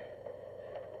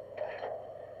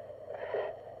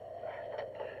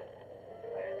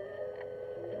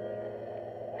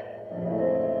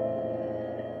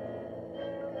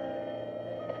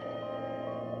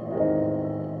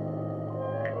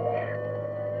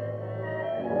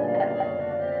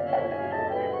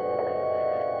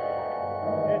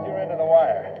 Here's your end of the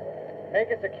wire. Make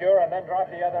it secure and then drop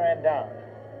the other end down.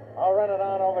 I'll run it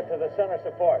on over to the center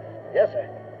support. Yes, sir.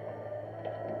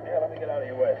 Here, let me get out of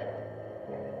your way, sir.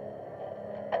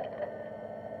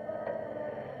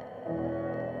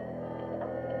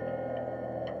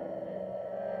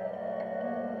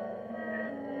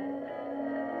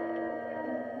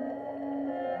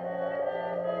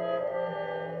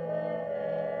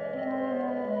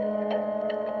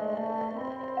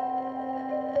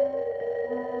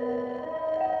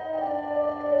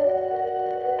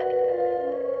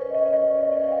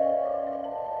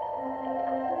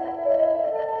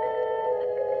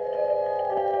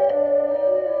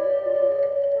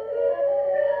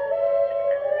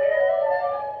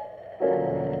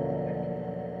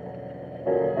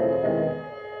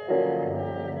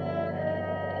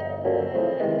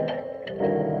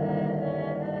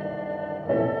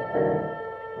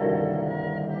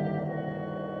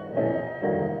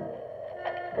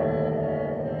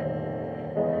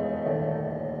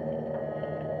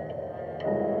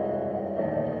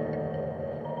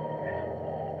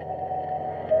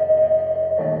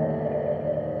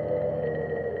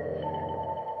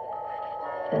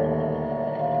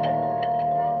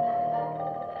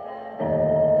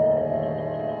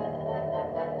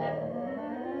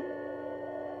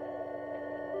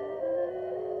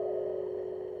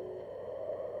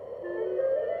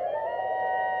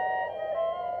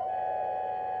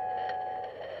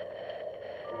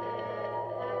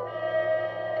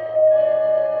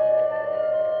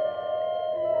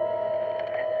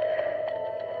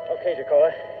 Okay,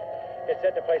 Jacola. Get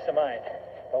set to place a mine.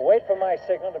 But wait for my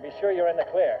signal to be sure you're in the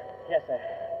clear. Yes, sir.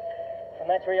 From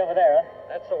that tree over there, huh?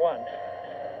 That's the one.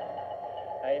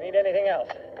 Now, you need anything else?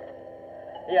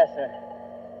 Yes, sir.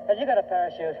 Have you got a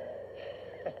parachute?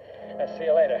 I'll see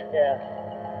you later. Yeah.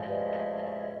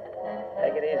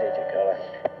 Take it easy, Jacola.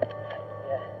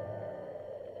 Yeah.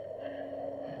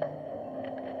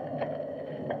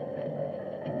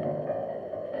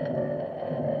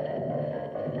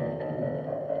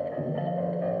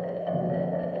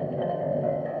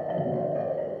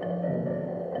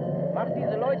 Mach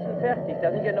diese Leutchen fertig,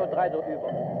 da sind ja nur 3 so über.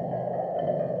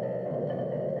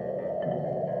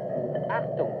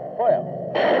 Achtung, Feuer!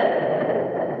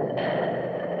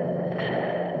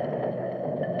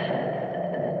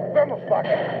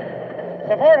 Grimmelfucker!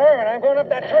 Support Herman, I'm going up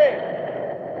that tree.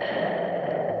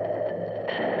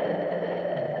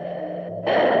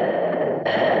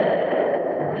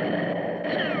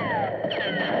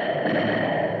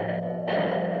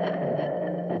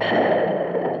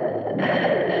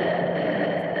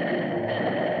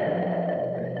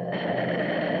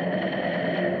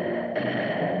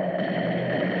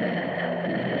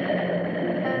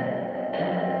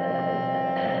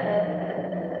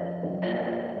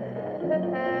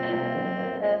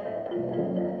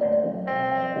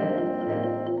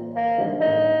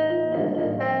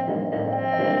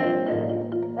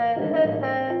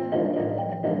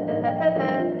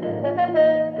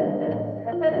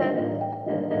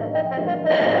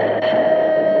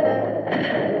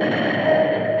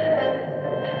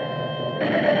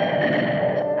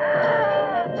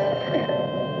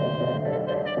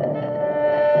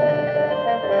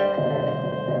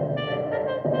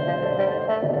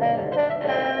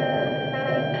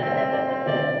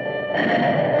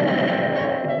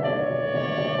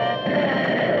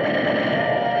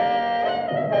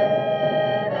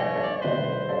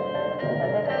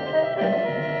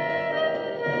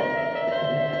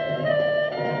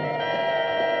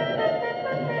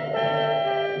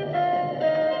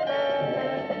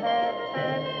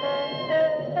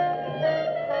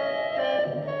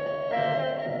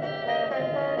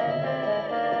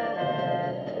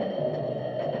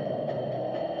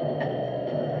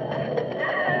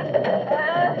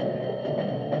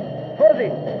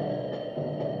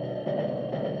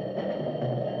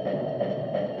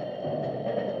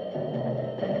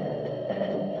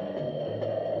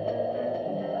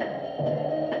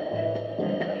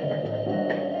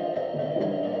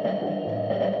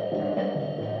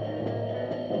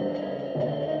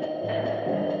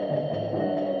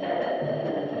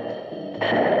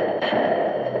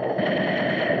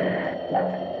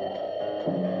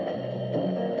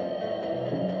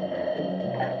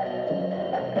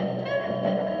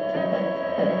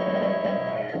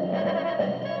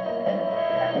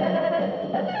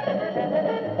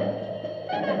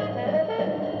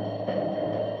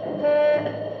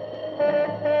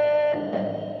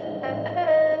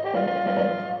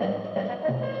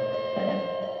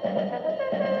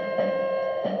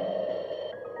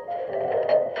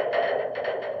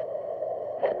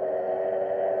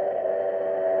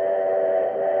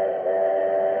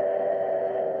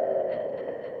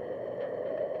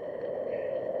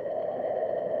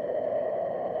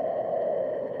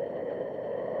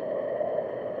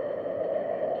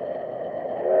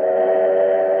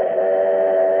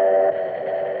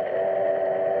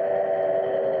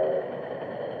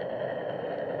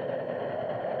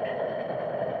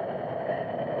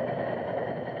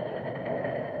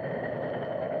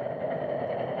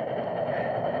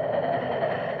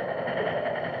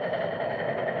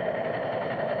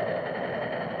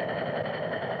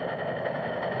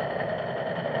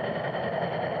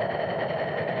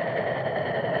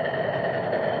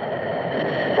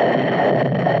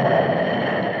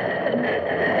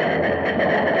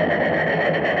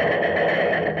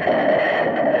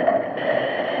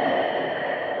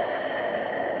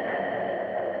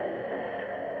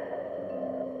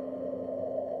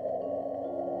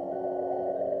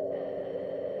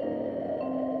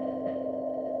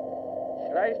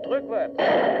 Leicht rückwärts.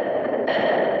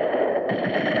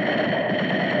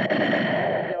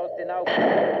 Hier aus den Augen.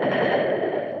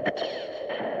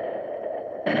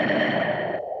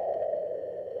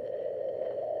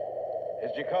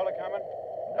 Is Jacola coming?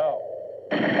 No.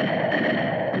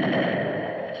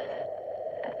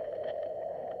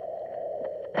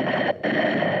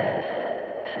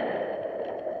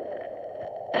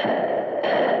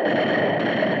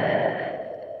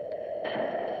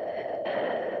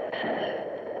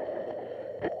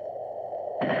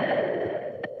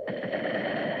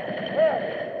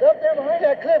 They're up there behind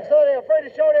that cliff, so they're afraid to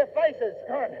show their faces.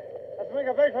 Come on. Let's make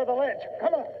a break for the ledge.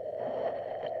 Come on.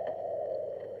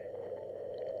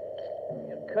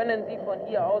 Wir können sie von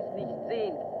hier aus nicht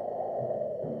sehen.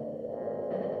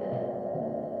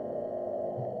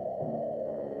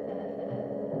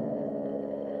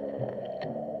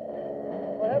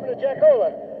 What happened to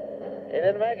Jacola? He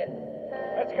didn't make it.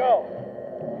 Let's go.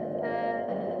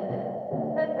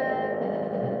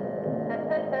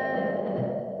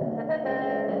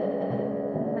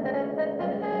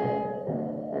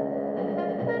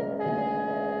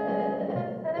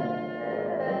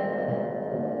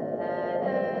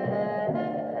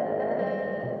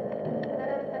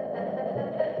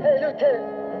 Hey, Lieutenant.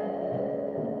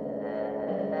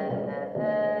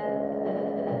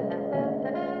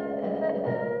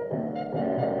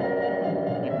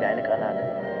 Gib mir eine Granate.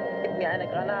 Gib mir eine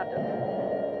Granate.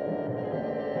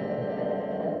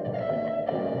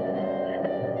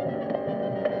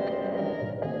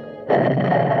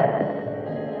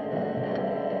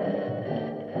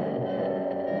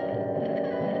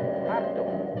 Achtung,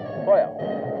 Feuer.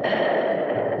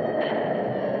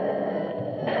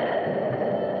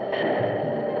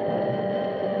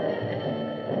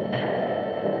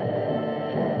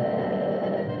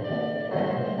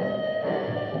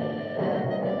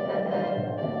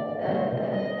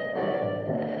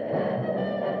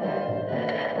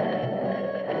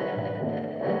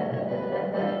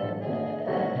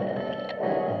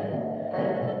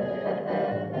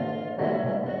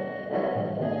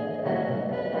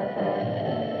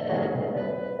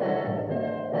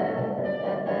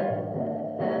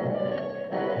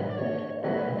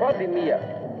 Vor mir.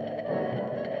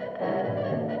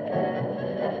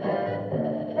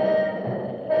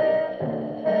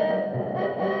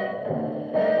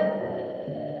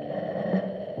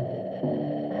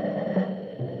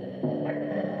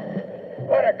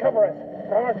 Better cover us.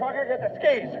 Motherfucker, get the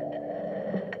skis.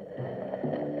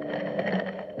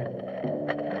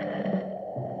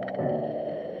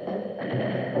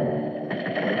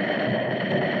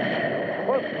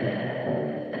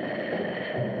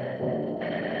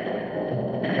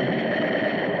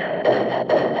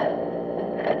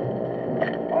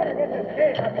 Better get the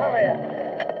skis. I'll cover you.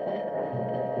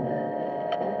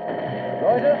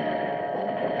 Leute,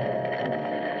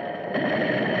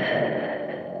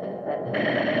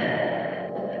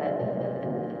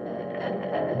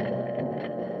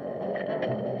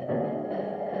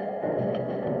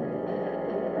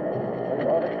 bringt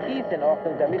eure Skis in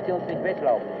Ordnung, damit sie uns nicht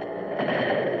weglaufen.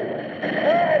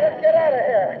 All right, let's get out of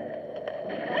here.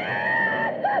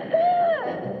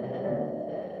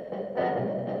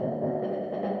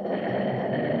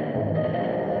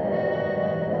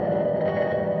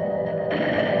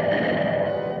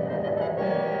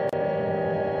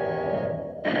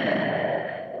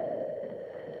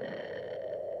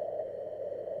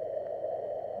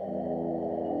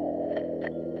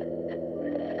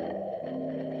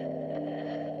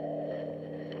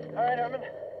 All right, Herman.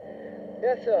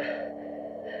 Yes, sir.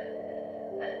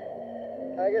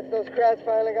 I guess those crowds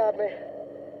finally got me.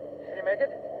 Did you make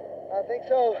it? I think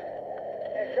so.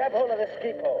 Hey, grab hold of this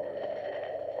ski pole.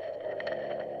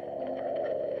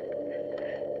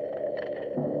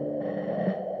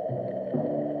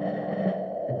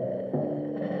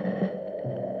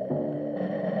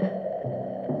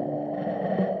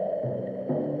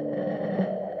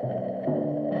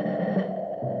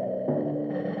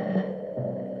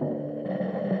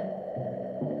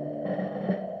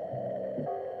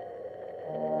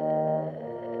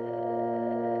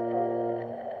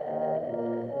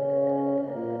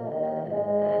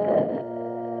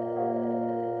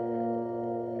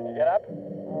 Can you get up?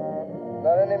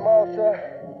 Not anymore, sir.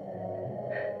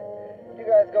 You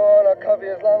guys go on, I'll cover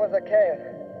you as long as I can.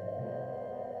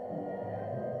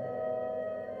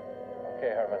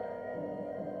 Okay, Herman.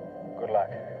 Good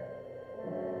luck.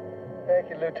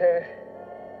 Thank you, Lieutenant.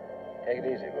 Take it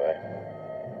easy, boy.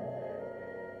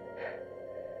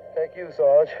 Thank you,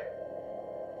 Sarge.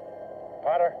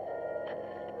 Potter.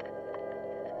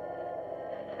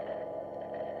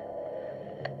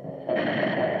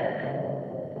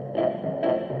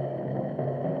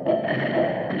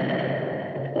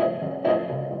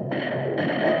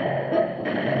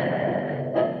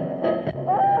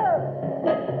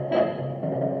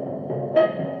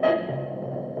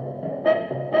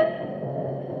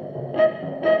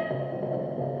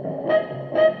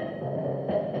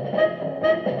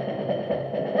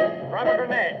 Drop a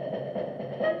grenade.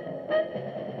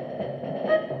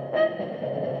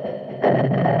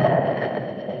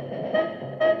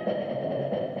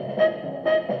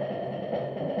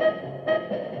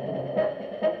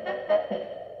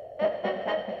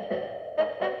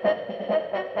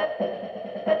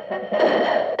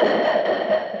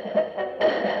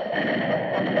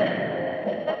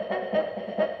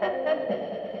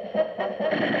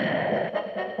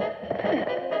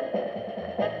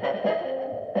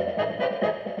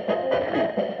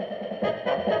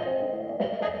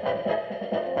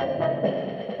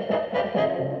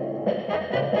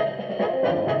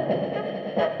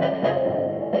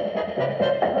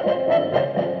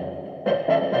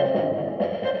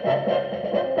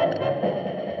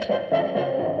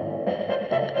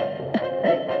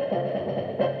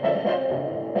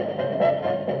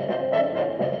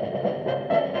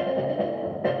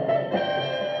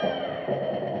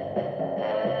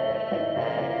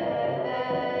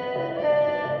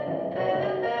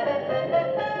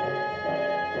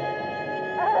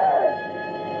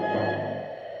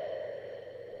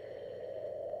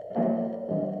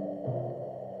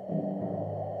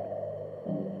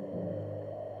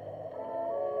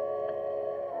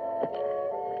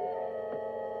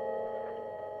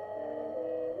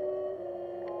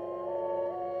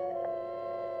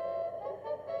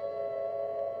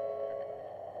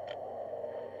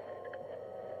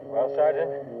 Well,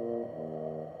 Sergeant,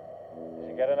 did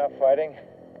you get enough fighting?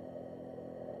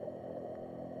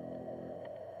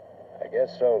 I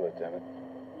guess so, Lieutenant.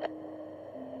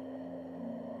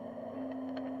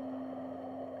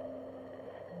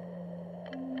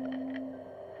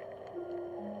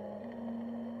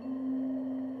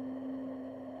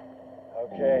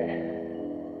 Okay.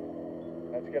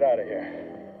 Let's get out of here.